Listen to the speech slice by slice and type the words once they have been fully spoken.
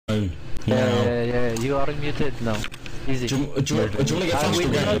Yeah, you are muted now. Easy. Do you want to get I fast will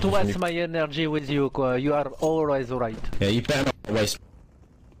again? not waste my energy with you, you are always right. Yeah, you better not waste.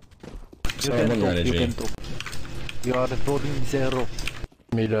 You can talk, you can talk. You are volume 0.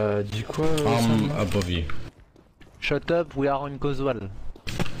 Mais il a dit quoi I'm above you. Shut up, we are on Coswell.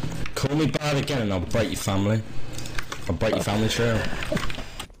 Call me bad again and I'll break your family. I'll break your family trail.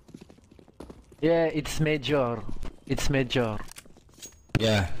 Yeah, it's major. It's major.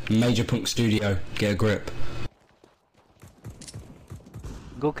 Yeah, Major Punk Studio. Get a grip.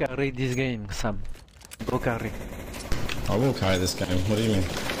 Go carry this game, Sam. Go carry. I will carry this game. What do you mean?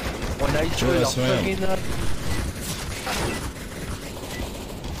 When I show your fucking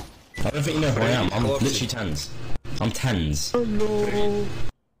I don't think you know who I am. I'm literally tens. I'm tens. Oh no.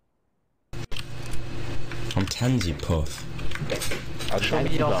 I'm tens, you puff. Show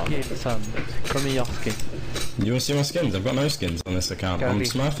me your skin, Sam. Show me your skin. You wanna see my skins? I've got no skins on this account. Carry. I'm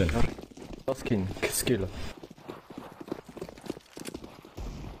smurfing. Skin, skill.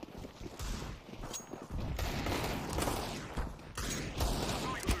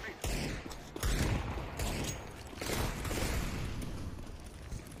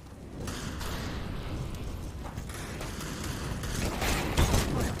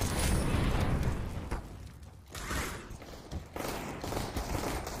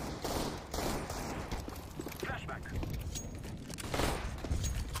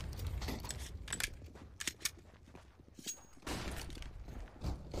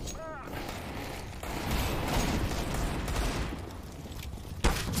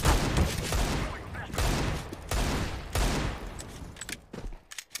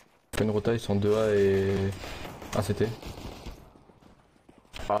 Une rota, ils sont 2A et 1 CT.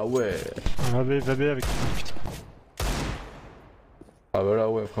 Ah ouais. Va B avec. Ah bah là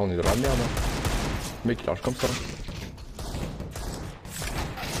ouais, frère, on est dans la merde. Hein. Le mec il large comme ça.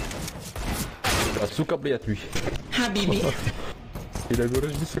 Il a sous-câblé à lui. Habibi. Il a goré,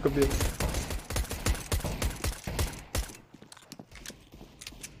 je dis sous-câblé.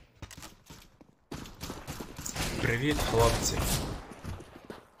 Привет, хлопцы.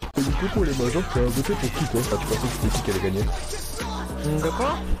 Et du coup pour les majors, tu as voté pour qui toi? Ah, tu pensais que c'était qui allait gagner? De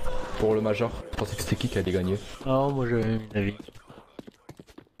quoi? Pour le major, tu pensais que c'était qui allait gagner? Oh, moi j'avais mis la vie.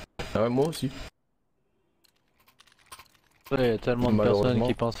 Ah ouais, moi aussi. Ouais, y a tellement de personnes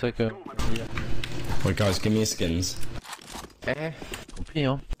qui pensaient que... Well guys, give me your skins. Compris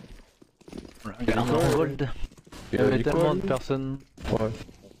hein. Regarde en gold. Il y avait tellement de personnes... Ouais.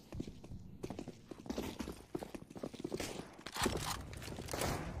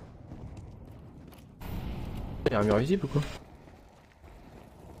 Y'a un mur visible ou quoi?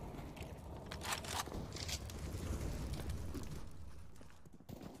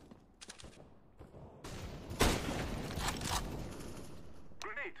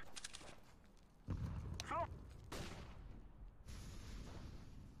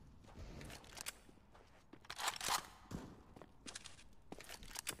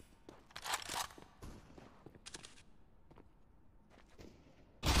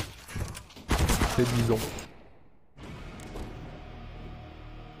 C'est 10 ans.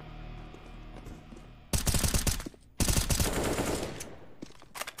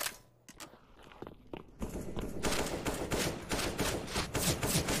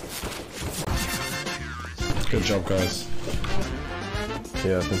 Good job, guys.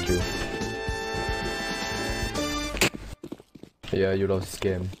 Yeah, thank you. Yeah, you lost this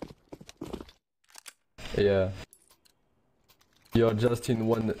game. Yeah. You're just in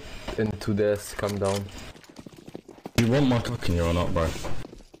 1 and 2 deaths, calm down. You want my cock in you or not, bro?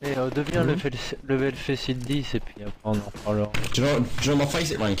 Et devient level facile 10 et puis après on en reparlera. Do you know what my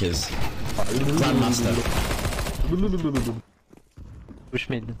face it rank is? Grandmaster. Push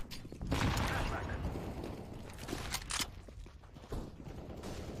mid.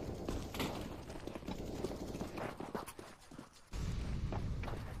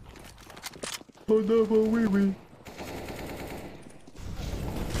 Oh non, oh oui, oui.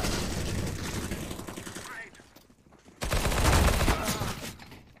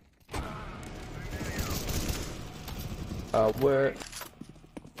 Ah ouais.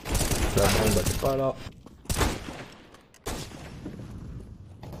 La bombe elle est pas là.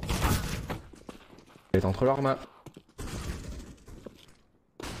 Elle est entre leurs mains.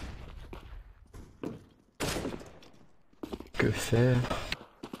 Que faire?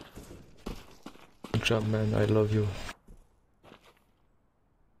 Good job man, I love you.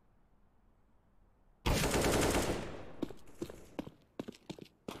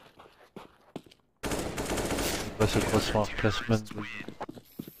 On va se croiser placement.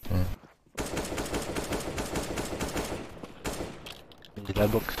 Il La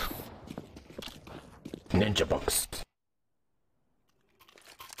box. Ninja box.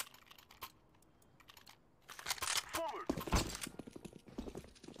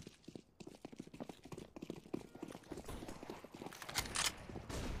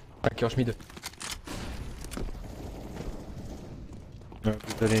 Hacker Schmid. Ja,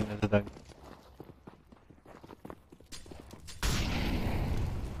 gut, alleen is het dank.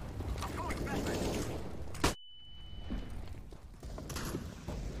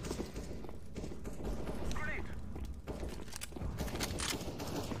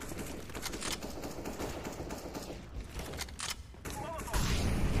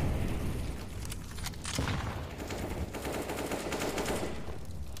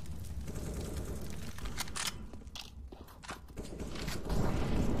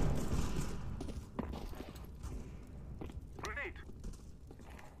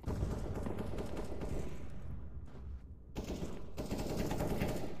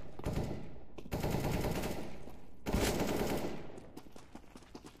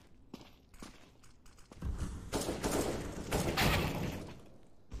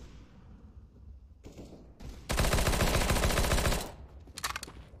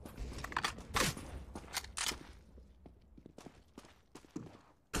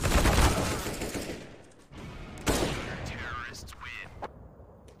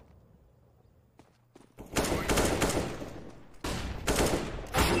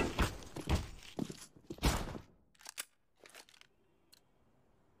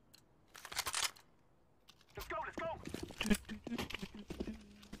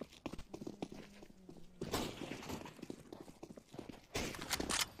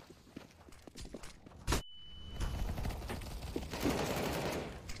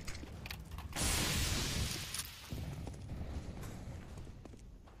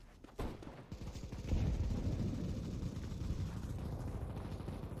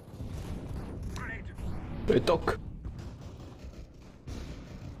 Hey, Doc.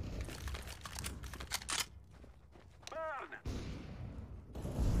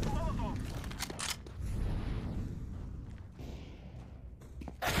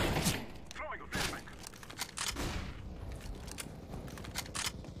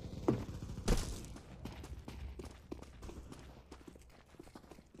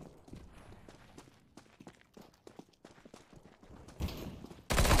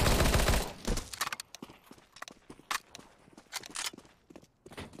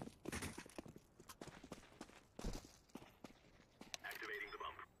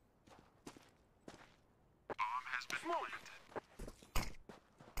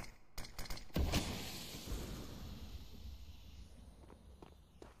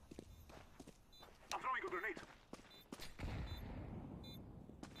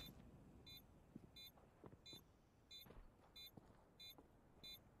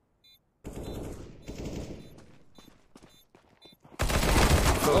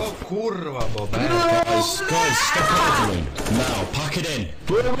 Oh kurwa, Bob. Guys, stop arguing. Now, pack it in.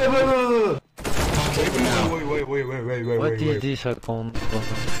 Pack it in now. Wait. What is this account?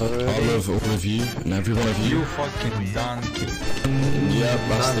 All of you, and every one of you. You fucking donkey. Yep,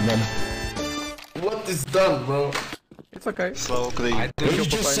 that's the one. What is done, bro? It's okay. Slow clean. Who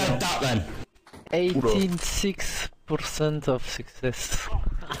just said that then? 86% of success.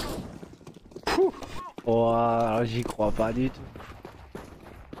 Ouah, j'y crois pas du tout.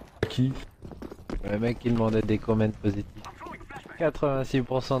 Qui? Le mec il demandait des comments positifs.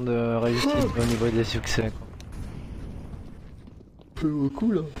 86% de réussite au niveau des succès. Peu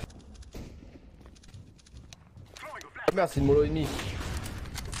cool. Hein. Merde, c'est une mollo ennemi.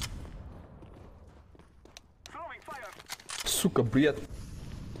 Сука, бред.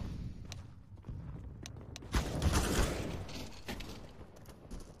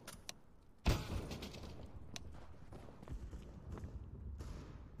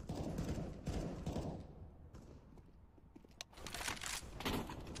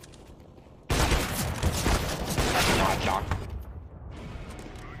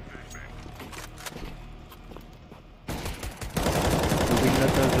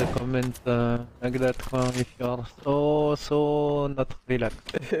 Comment like that one if you are so not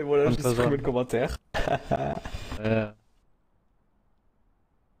relaxed. Et voilà, je supprimé le commentaire.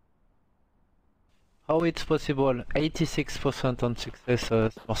 How it's possible? 86% on success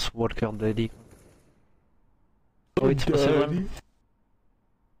Smart Worker Daily. How it's possible?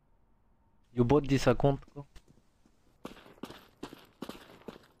 You bought this account?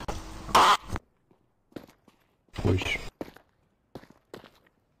 Wesh.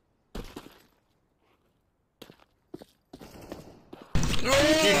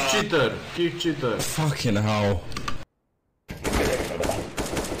 Kick cheater. Fucking hell.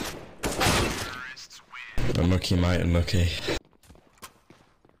 Unlucky, mate, unlucky.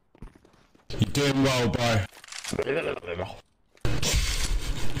 You're doing well, bro.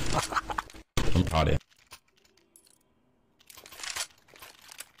 I'm proud of you.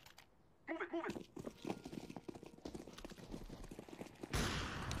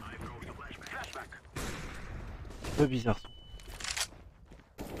 Un peu bizarre son.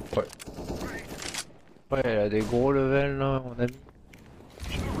 Ouais. Ouais, elle a des gros levels là, mon ami.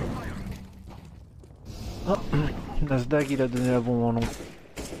 Ah, Nasdaq il a donné la bombe en long.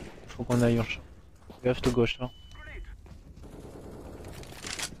 Faut qu'on aille en champ. Gaffe de gauche là.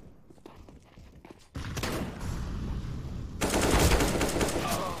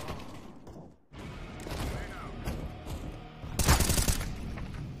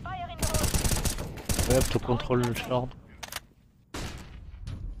 We have to control the short.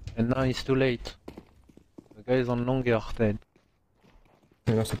 And now it's too late. The guy is on longer dead.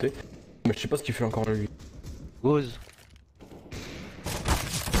 Il a sauté. Mais je sais pas ce qu'il fait encore lui. Goes.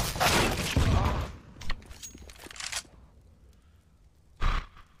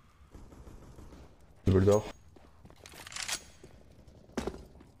 Double d'or.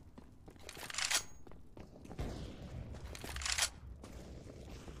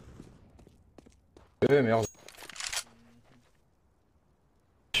 Eh merde.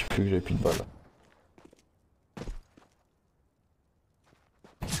 Je sais plus que j'avais plus de balles.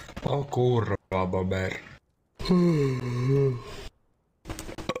 Oh kurwa, baber.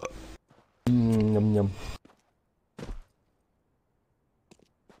 Miam miam.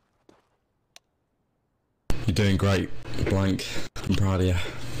 You're doing great, Blank. I'm proud of you.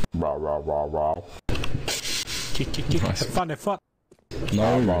 Wow wow wow wow. Kick. Nice. Have fun, have fun.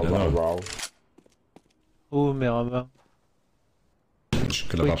 No, wow wow no. wow. Oh Merama.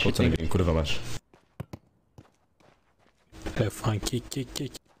 Skulle ha fått en kurva match. Have fun, kick.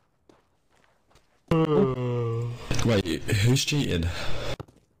 Wait, who's cheated?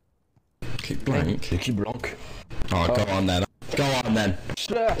 Kick Blank. Qui blanc. Oh, go on then. Go on then.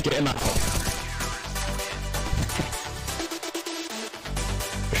 Get him out.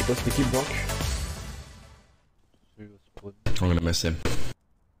 Je sais pas c'était qui blanc. Celui au spawn. I'm gonna miss him.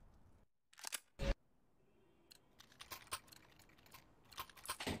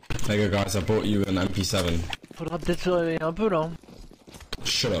 There you go, guys. I bought you an MP7. Faudra peut-être se réveiller un peu là. Hein.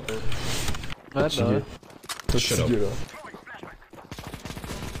 Shut up. Ouais, bah ouais. Shut up. Là.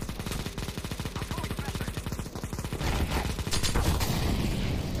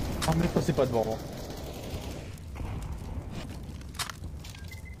 Ah mais passez pas devant moi.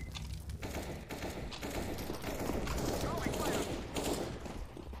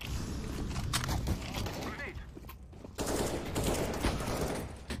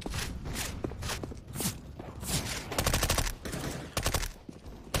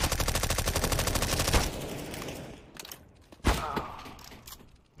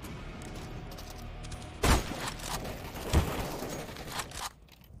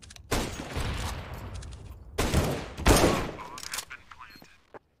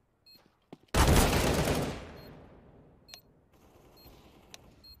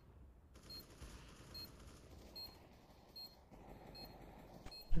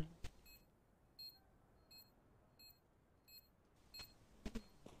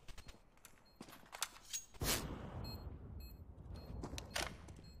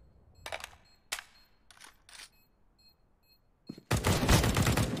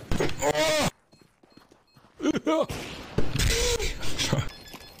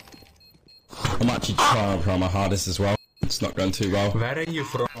 I'm actually trying my hardest as well. It's not going too well. Where are you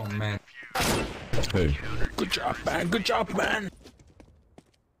from, man? Who? Good job, man.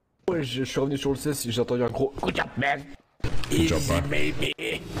 Ouais, je suis revenu sur le 16 et j'ai entendu un gros good job man. Good job, bro. Baby.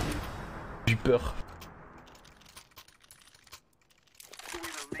 J'ai eu peur.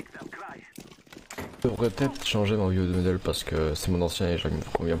 Je devrais peut-être changer mon vieux modèle parce que c'est mon ancien et je ne me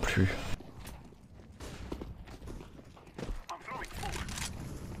convient plus.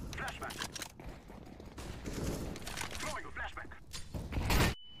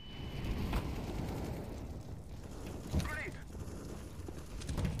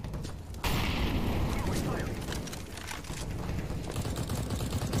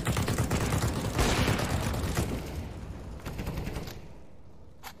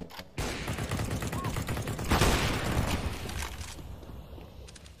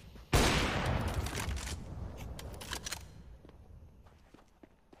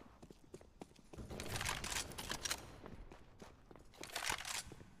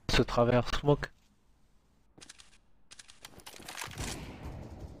 Ce travers smoke.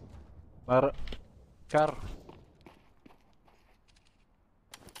 Car.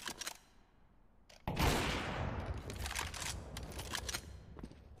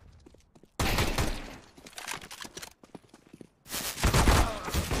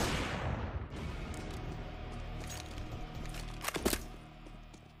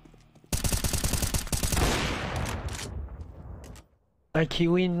 Un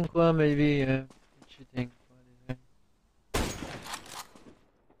kiwin quoi, maybe. Cheating.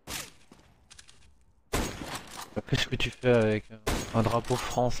 Qu'est-ce que tu fais avec un drapeau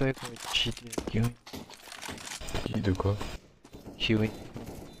français quoi, cheater kiwin? De quoi? Kiwin.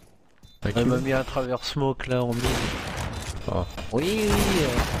 Un Elle m'a kiwi? mis à travers smoke là en mid. Ah. Oui,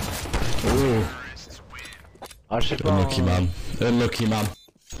 oui. Ooh, Ah, je sais pas. unlucky man. Unlucky man.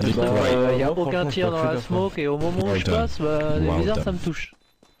 Big Bah, right. Y a non, aucun franchement, tir j'ai pas dans fait la gaffe, smoke et au moment où Well je done. passe, bah les Well bizarres done. ça me touche.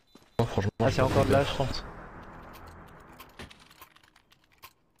 Non, franchement, Ah, j'ai c'est pas encore fait de là, gaffe. je pense.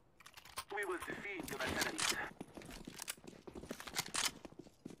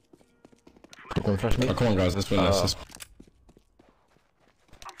 T'es comme flash Oh, mid? come on, guys. Let's win this. Let's...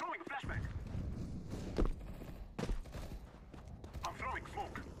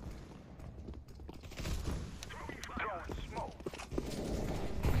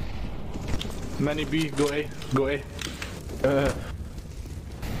 Many B, go A, go A.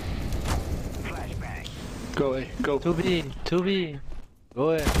 Go A, go. 2B. Go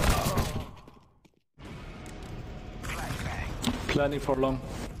ahead. Planning for long.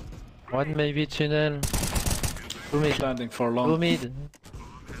 One maybe tunnel. 2 mid. Planning for 2 long. mid.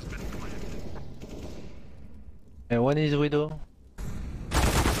 And one is widow.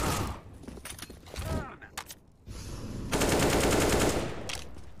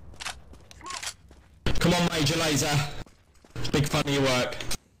 Come on, Major Laser. Big fan of your work.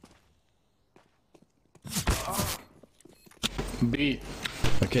 B.